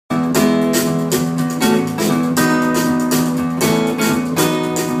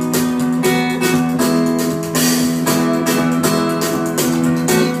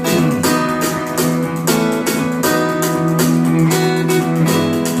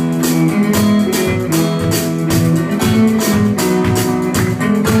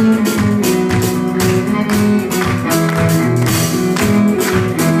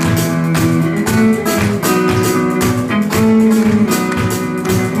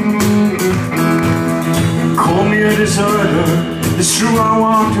It's true, I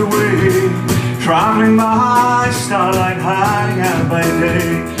walked away, traveling by starlight, hiding out by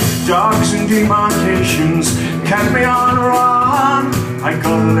day. Dogs and demarcations kept me on the run. I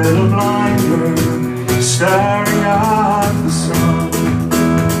got a little blinder, staring at the sun.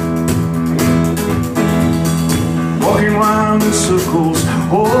 Walking round in circles,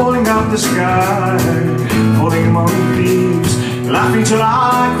 holding up the sky, falling among the leaves, laughing till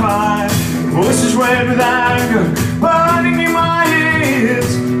I cried. Voices red with anger, burning in my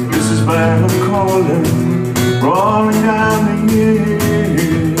ears. This is bad, I'm calling, rolling down the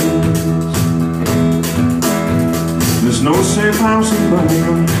years. There's no safe house in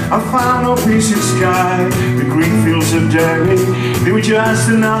Birmingham, I found no peace in sky. The green fields of Derry, they were just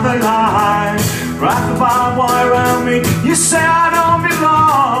another lie. Wrap the barbed wire around me, you say I don't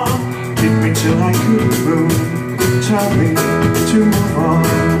belong. Hit me till I could move, tell me to move on.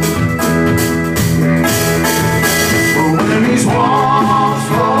 But when these walls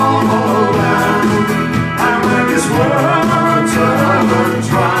fall down, and when this world turns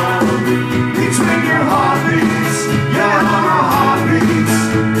round, between your heartbeats, yeah, our heartbeats,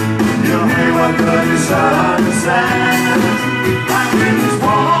 you'll hear what good is understand. And when these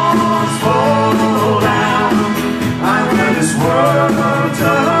walls fall down, and when this world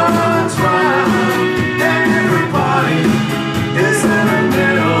turns round, everybody is in the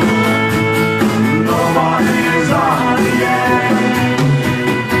middle, nobody is on the end.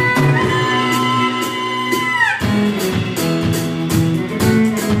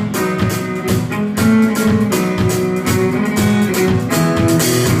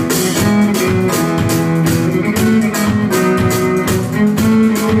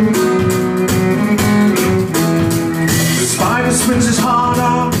 Spins his heart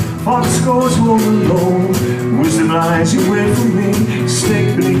out, for the scores home alone. Wisdom lies in wait for me,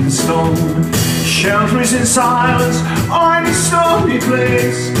 snake beneath the stone. Shelter is in silence, or any stormy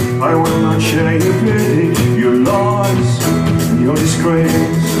place. I will not share your pity, your loss, and your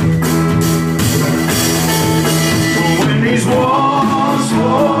disgrace. But when these walls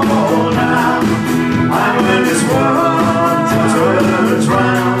fall down, and when this world turns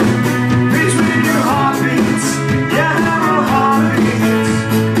round, between your heartbeats, yeah,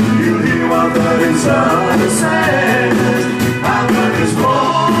 it's understand. And when this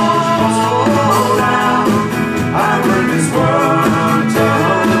walls fall down, and when this world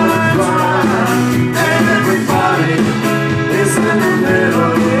turns round, everybody is in the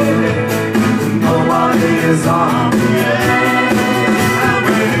middle, nobody is on the end. And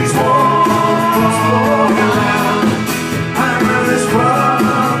when these walls fall down, and when this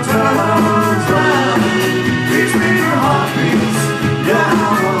world turns round, between your heartbeats, yeah,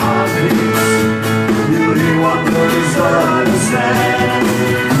 our heartbeats, what good is understand.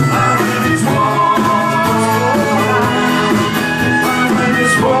 And when these walls fall down, and when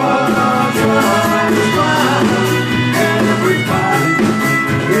this world turns round, everybody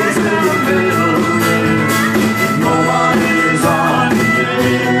is in the middle, nobody is on the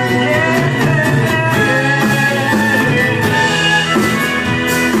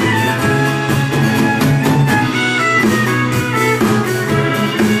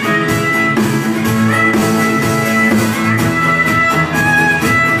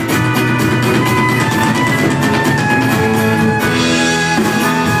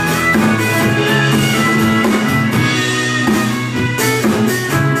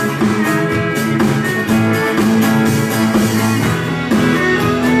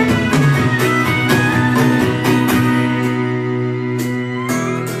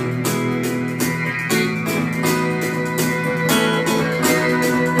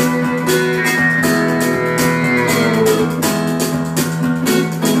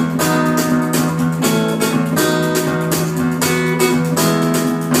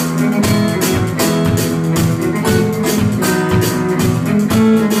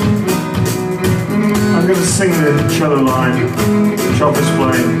sing the cello line, Chopper's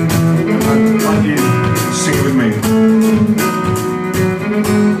playing. I'd like you to sing it with me.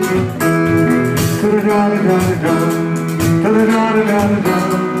 Da da da da da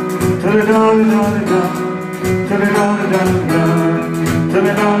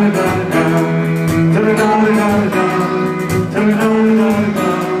da.